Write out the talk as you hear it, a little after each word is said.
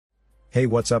Hey,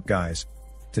 what's up guys?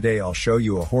 Today I'll show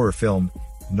you a horror film,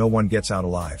 no one gets out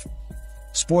alive.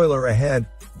 Spoiler ahead,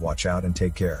 watch out and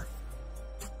take care.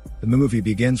 The movie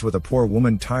begins with a poor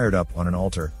woman tied up on an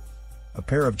altar. A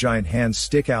pair of giant hands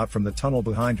stick out from the tunnel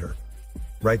behind her.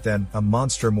 Right then, a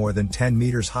monster more than 10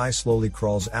 meters high slowly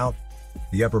crawls out.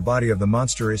 The upper body of the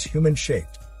monster is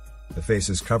human-shaped. The face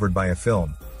is covered by a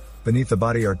film. Beneath the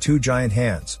body are two giant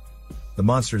hands. The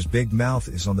monster's big mouth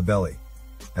is on the belly.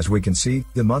 As we can see,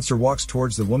 the monster walks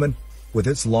towards the woman, with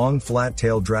its long flat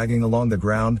tail dragging along the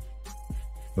ground.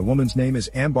 The woman's name is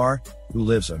Ambar, who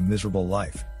lives a miserable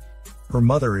life. Her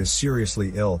mother is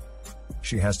seriously ill.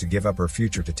 She has to give up her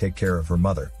future to take care of her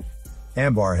mother.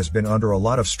 Ambar has been under a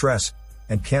lot of stress,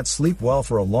 and can't sleep well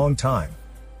for a long time.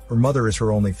 Her mother is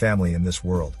her only family in this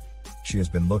world. She has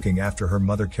been looking after her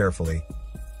mother carefully.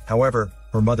 However,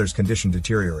 her mother's condition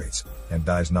deteriorates, and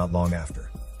dies not long after.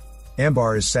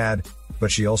 Ambar is sad,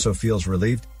 but she also feels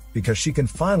relieved, because she can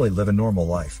finally live a normal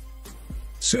life.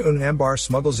 Soon Ambar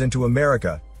smuggles into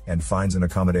America, and finds an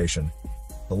accommodation.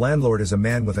 The landlord is a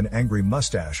man with an angry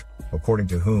mustache, according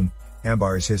to whom,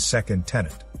 Ambar is his second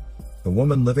tenant. The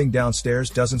woman living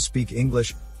downstairs doesn't speak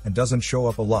English, and doesn't show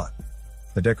up a lot.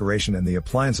 The decoration and the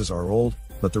appliances are old,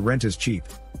 but the rent is cheap.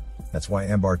 That's why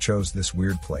Ambar chose this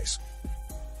weird place.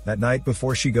 That night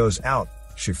before she goes out,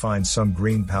 she finds some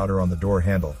green powder on the door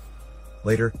handle.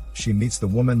 Later, she meets the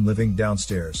woman living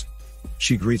downstairs.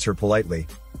 She greets her politely.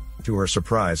 To her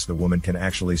surprise, the woman can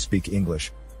actually speak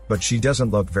English, but she doesn't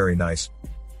look very nice.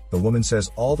 The woman says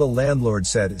all the landlord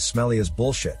said is smelly as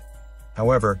bullshit.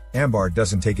 However, Ambar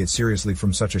doesn't take it seriously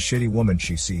from such a shitty woman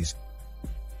she sees.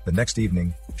 The next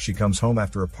evening, she comes home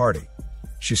after a party.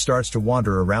 She starts to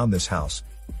wander around this house.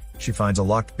 She finds a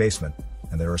locked basement,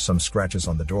 and there are some scratches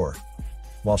on the door.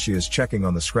 While she is checking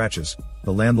on the scratches,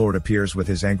 the landlord appears with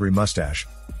his angry mustache.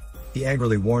 He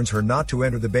angrily warns her not to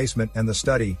enter the basement and the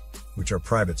study, which are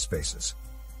private spaces.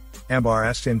 Ambar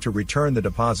asks him to return the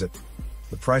deposit.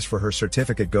 The price for her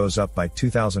certificate goes up by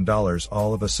 $2,000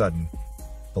 all of a sudden.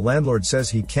 The landlord says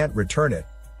he can't return it,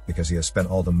 because he has spent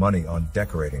all the money on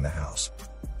decorating the house.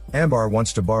 Ambar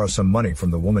wants to borrow some money from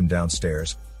the woman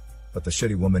downstairs, but the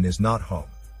shitty woman is not home.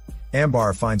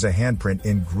 Ambar finds a handprint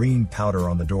in green powder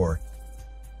on the door.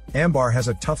 Ambar has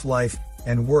a tough life,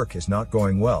 and work is not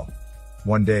going well.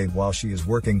 One day, while she is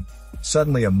working,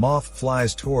 suddenly a moth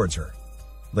flies towards her.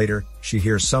 Later, she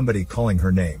hears somebody calling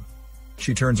her name.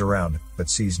 She turns around, but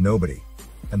sees nobody.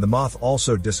 And the moth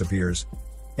also disappears.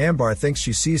 Ambar thinks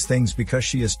she sees things because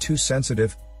she is too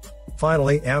sensitive.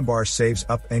 Finally, Ambar saves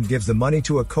up and gives the money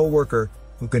to a co-worker,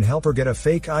 who can help her get a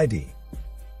fake ID.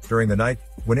 During the night,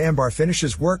 when Ambar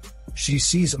finishes work, she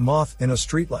sees a moth in a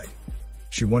streetlight.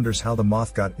 She wonders how the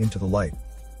moth got into the light.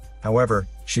 However,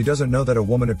 she doesn't know that a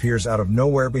woman appears out of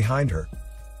nowhere behind her.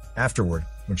 Afterward,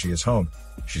 when she is home,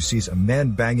 she sees a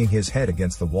man banging his head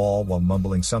against the wall while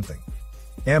mumbling something.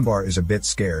 Ambar is a bit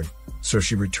scared, so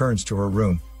she returns to her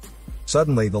room.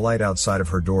 Suddenly, the light outside of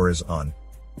her door is on.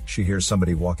 She hears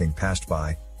somebody walking past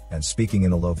by, and speaking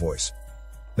in a low voice.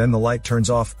 Then the light turns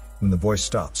off, when the voice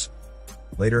stops.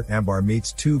 Later, Ambar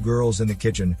meets two girls in the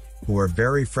kitchen, who are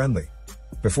very friendly.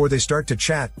 Before they start to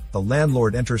chat, the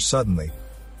landlord enters suddenly.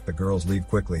 The girls leave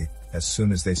quickly, as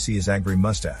soon as they see his angry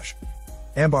mustache.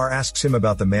 Ambar asks him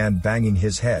about the man banging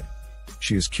his head.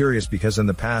 She is curious because in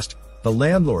the past, the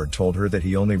landlord told her that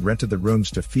he only rented the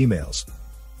rooms to females.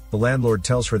 The landlord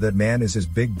tells her that man is his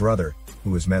big brother,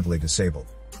 who is mentally disabled.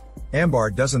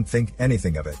 Ambar doesn't think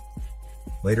anything of it.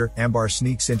 Later, Ambar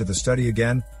sneaks into the study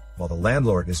again, while the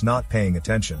landlord is not paying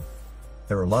attention.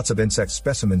 There are lots of insect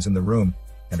specimens in the room,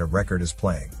 and a record is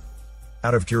playing.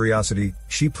 Out of curiosity,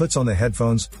 she puts on the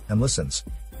headphones and listens.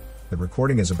 The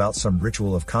recording is about some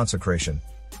ritual of consecration.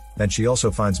 Then she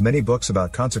also finds many books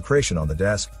about consecration on the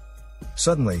desk.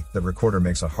 Suddenly, the recorder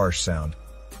makes a harsh sound.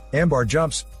 Ambar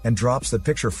jumps and drops the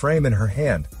picture frame in her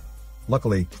hand.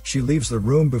 Luckily, she leaves the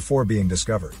room before being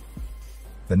discovered.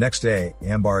 The next day,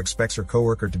 Ambar expects her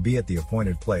coworker to be at the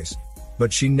appointed place,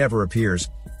 but she never appears.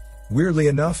 Weirdly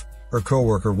enough, her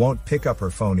coworker won't pick up her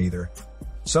phone either.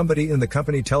 Somebody in the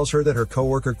company tells her that her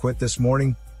coworker quit this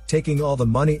morning, taking all the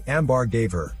money Ambar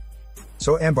gave her.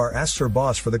 So Ambar asks her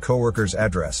boss for the coworker's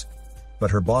address.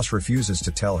 But her boss refuses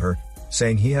to tell her,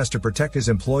 saying he has to protect his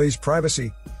employees'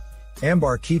 privacy.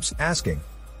 Ambar keeps asking.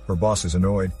 Her boss is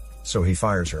annoyed, so he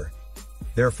fires her.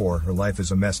 Therefore, her life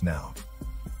is a mess now.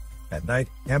 At night,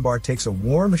 Ambar takes a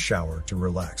warm shower to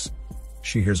relax.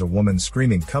 She hears a woman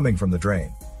screaming coming from the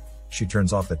drain. She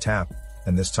turns off the tap,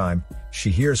 and this time, she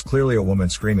hears clearly a woman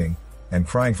screaming and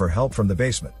crying for help from the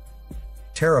basement.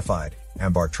 Terrified,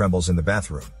 Ambar trembles in the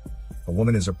bathroom. A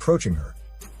woman is approaching her.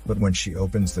 But when she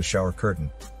opens the shower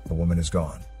curtain, the woman is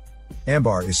gone.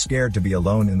 Ambar is scared to be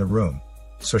alone in the room,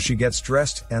 so she gets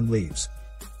dressed and leaves.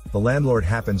 The landlord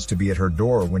happens to be at her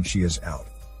door when she is out.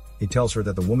 He tells her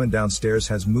that the woman downstairs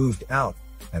has moved out,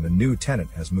 and a new tenant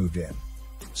has moved in,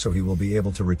 so he will be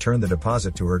able to return the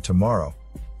deposit to her tomorrow.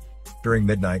 During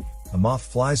midnight, a moth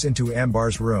flies into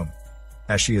Ambar's room.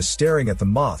 As she is staring at the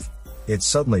moth, it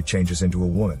suddenly changes into a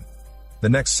woman. The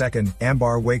next second,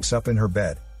 Ambar wakes up in her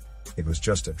bed. It was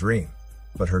just a dream,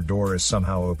 but her door is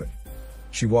somehow open.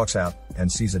 She walks out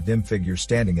and sees a dim figure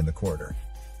standing in the corridor.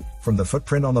 From the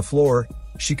footprint on the floor,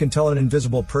 she can tell an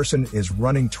invisible person is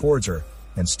running towards her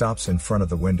and stops in front of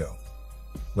the window.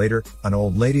 Later, an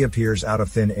old lady appears out of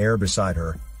thin air beside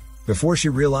her. Before she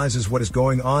realizes what is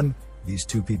going on, these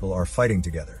two people are fighting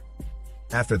together.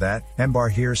 After that, Ambar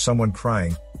hears someone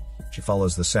crying. She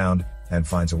follows the sound and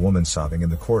finds a woman sobbing in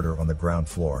the corridor on the ground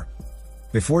floor.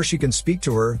 Before she can speak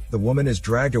to her, the woman is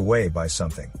dragged away by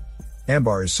something.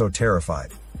 Ambar is so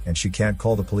terrified, and she can't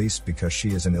call the police because she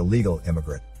is an illegal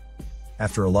immigrant.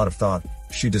 After a lot of thought,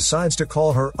 she decides to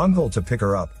call her uncle to pick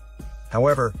her up.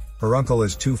 However, her uncle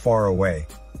is too far away.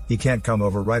 He can't come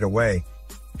over right away.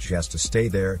 She has to stay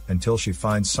there until she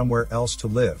finds somewhere else to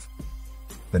live.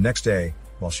 The next day,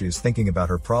 while she is thinking about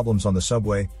her problems on the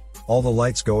subway, all the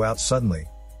lights go out suddenly.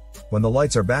 When the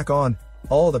lights are back on,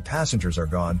 all the passengers are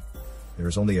gone. There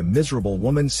is only a miserable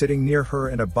woman sitting near her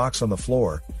in a box on the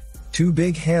floor. Two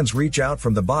big hands reach out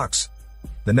from the box.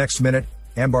 The next minute,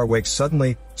 Ambar wakes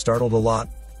suddenly, startled a lot.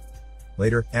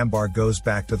 Later, Ambar goes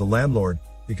back to the landlord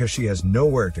because she has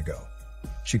nowhere to go.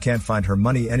 She can't find her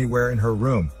money anywhere in her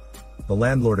room. The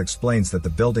landlord explains that the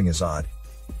building is odd.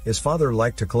 His father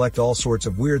liked to collect all sorts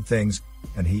of weird things,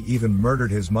 and he even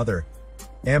murdered his mother.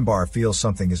 Ambar feels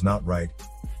something is not right.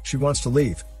 She wants to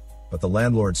leave, but the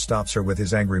landlord stops her with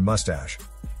his angry mustache.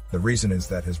 The reason is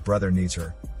that his brother needs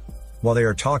her. While they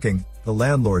are talking, the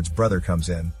landlord's brother comes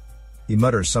in. He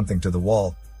mutters something to the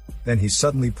wall. Then he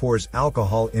suddenly pours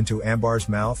alcohol into Ambar's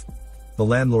mouth. The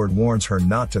landlord warns her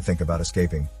not to think about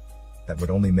escaping. That would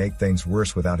only make things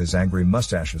worse without his angry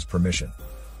mustache's permission.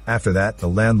 After that, the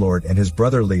landlord and his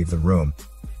brother leave the room.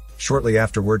 Shortly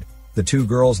afterward, the two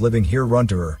girls living here run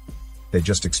to her. They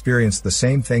just experienced the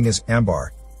same thing as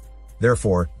Ambar.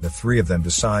 Therefore, the three of them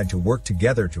decide to work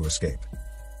together to escape.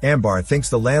 Ambar thinks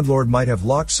the landlord might have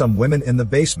locked some women in the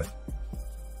basement.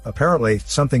 Apparently,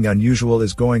 something unusual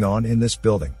is going on in this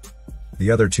building. The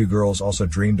other two girls also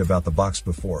dreamed about the box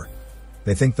before.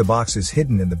 They think the box is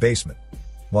hidden in the basement.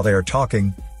 While they are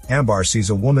talking, Ambar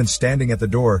sees a woman standing at the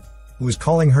door, who is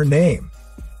calling her name.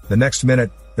 The next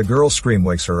minute, the girl's scream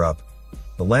wakes her up.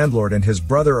 The landlord and his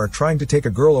brother are trying to take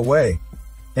a girl away.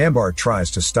 Ambar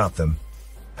tries to stop them.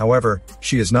 However,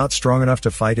 she is not strong enough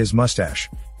to fight his mustache.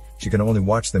 She can only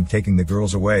watch them taking the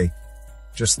girls away.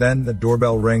 Just then, the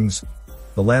doorbell rings.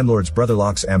 The landlord's brother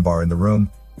locks Ambar in the room,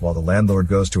 while the landlord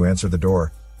goes to answer the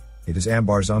door. It is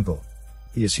Ambar's uncle.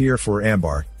 He is here for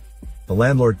Ambar. The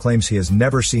landlord claims he has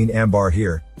never seen Ambar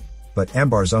here, but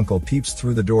Ambar's uncle peeps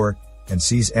through the door and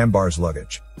sees Ambar's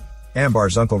luggage.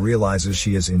 Ambar's uncle realizes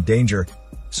she is in danger,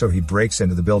 so he breaks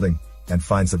into the building and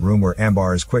finds the room where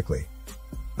Ambar is quickly.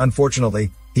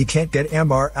 Unfortunately, he can't get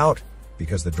Ambar out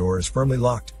because the door is firmly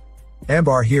locked.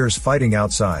 Ambar hears fighting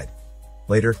outside.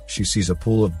 Later, she sees a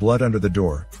pool of blood under the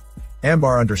door.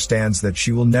 Ambar understands that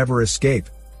she will never escape.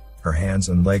 Her hands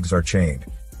and legs are chained.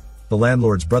 The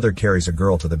landlord's brother carries a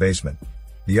girl to the basement.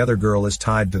 The other girl is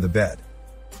tied to the bed.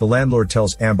 The landlord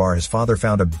tells Ambar his father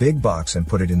found a big box and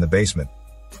put it in the basement.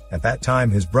 At that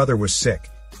time, his brother was sick.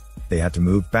 They had to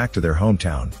move back to their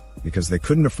hometown because they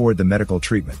couldn't afford the medical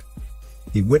treatment.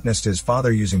 He witnessed his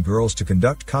father using girls to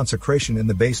conduct consecration in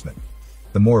the basement.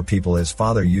 The more people his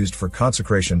father used for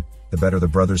consecration, the better the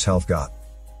brother's health got.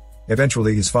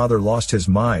 Eventually, his father lost his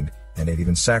mind, and it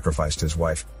even sacrificed his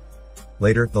wife.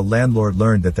 Later, the landlord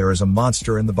learned that there is a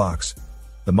monster in the box.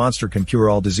 The monster can cure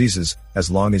all diseases,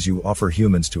 as long as you offer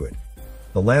humans to it.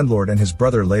 The landlord and his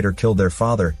brother later killed their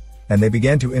father, and they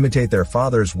began to imitate their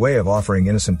father's way of offering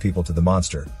innocent people to the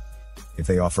monster. If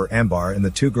they offer Ambar and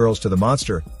the two girls to the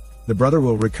monster, the brother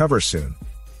will recover soon.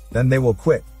 Then they will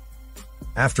quit.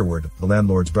 Afterward, the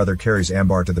landlord's brother carries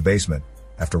Ambar to the basement.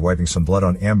 After wiping some blood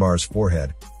on Ambar's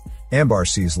forehead, Ambar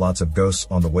sees lots of ghosts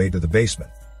on the way to the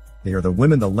basement. They are the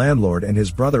women the landlord and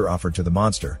his brother offered to the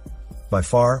monster. By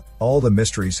far, all the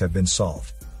mysteries have been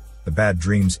solved. The bad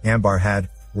dreams Ambar had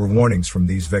were warnings from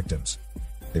these victims.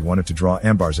 They wanted to draw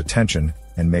Ambar's attention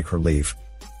and make her leave.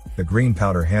 The green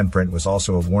powder handprint was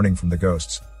also a warning from the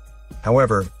ghosts.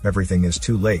 However, everything is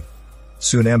too late.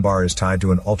 Soon Ambar is tied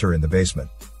to an altar in the basement.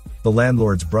 The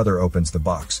landlord's brother opens the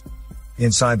box.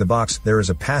 Inside the box, there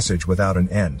is a passage without an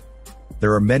end.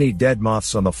 There are many dead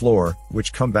moths on the floor,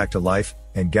 which come back to life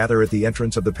and gather at the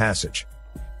entrance of the passage.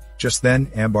 Just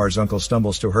then, Ambar's uncle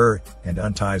stumbles to her and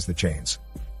unties the chains.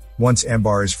 Once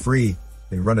Ambar is free,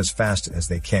 they run as fast as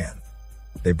they can.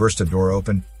 They burst a door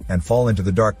open and fall into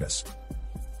the darkness.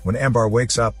 When Ambar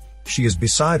wakes up, she is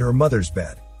beside her mother's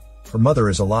bed. Her mother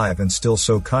is alive and still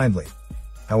so kindly.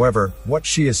 However, what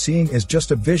she is seeing is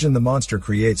just a vision the monster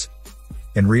creates.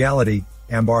 In reality,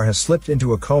 Ambar has slipped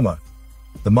into a coma.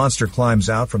 The monster climbs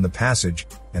out from the passage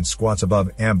and squats above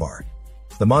Ambar.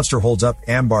 The monster holds up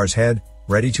Ambar's head,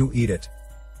 ready to eat it.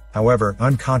 However,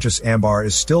 unconscious Ambar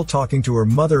is still talking to her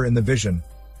mother in the vision.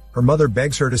 Her mother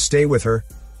begs her to stay with her.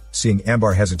 Seeing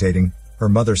Ambar hesitating, her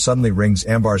mother suddenly wrings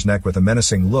Ambar's neck with a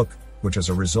menacing look, which as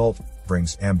a result,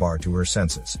 brings Ambar to her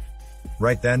senses.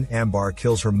 Right then, Ambar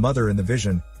kills her mother in the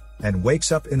vision, and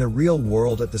wakes up in the real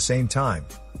world at the same time.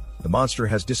 The monster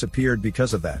has disappeared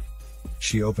because of that.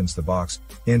 She opens the box,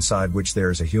 inside which there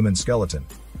is a human skeleton.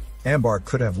 Ambar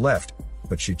could have left,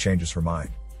 but she changes her mind.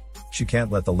 She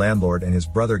can't let the landlord and his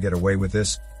brother get away with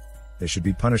this. They should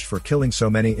be punished for killing so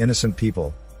many innocent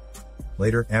people.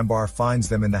 Later, Ambar finds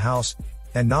them in the house,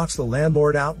 and knocks the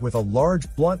landlord out with a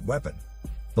large blunt weapon.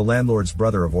 The landlord's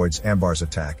brother avoids Ambar's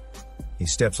attack. He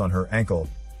steps on her ankle,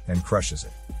 and crushes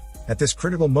it. At this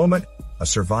critical moment, a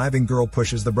surviving girl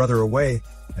pushes the brother away,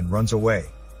 and runs away.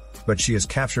 But she is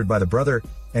captured by the brother,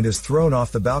 and is thrown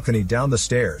off the balcony down the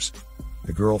stairs.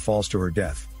 The girl falls to her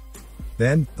death.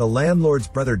 Then, the landlord's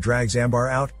brother drags Ambar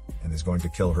out, and is going to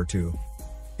kill her too.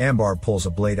 Ambar pulls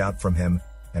a blade out from him,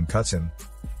 and cuts him.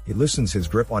 He loosens his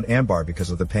grip on Ambar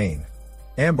because of the pain.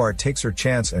 Ambar takes her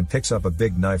chance and picks up a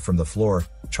big knife from the floor,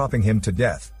 chopping him to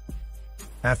death.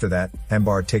 After that,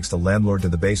 Ambar takes the landlord to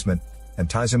the basement, and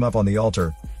ties him up on the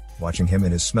altar, watching him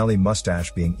and his smelly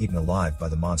mustache being eaten alive by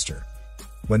the monster.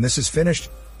 When this is finished,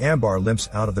 Ambar limps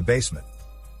out of the basement.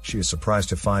 She is surprised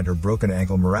to find her broken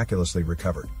ankle miraculously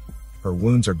recovered. Her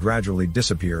wounds are gradually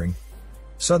disappearing.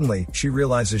 Suddenly, she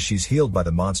realizes she's healed by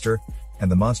the monster,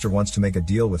 and the monster wants to make a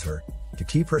deal with her, to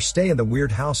keep her stay in the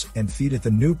weird house and feed it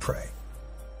the new prey.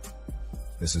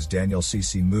 This is Daniel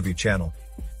CC Movie Channel.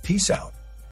 Peace out.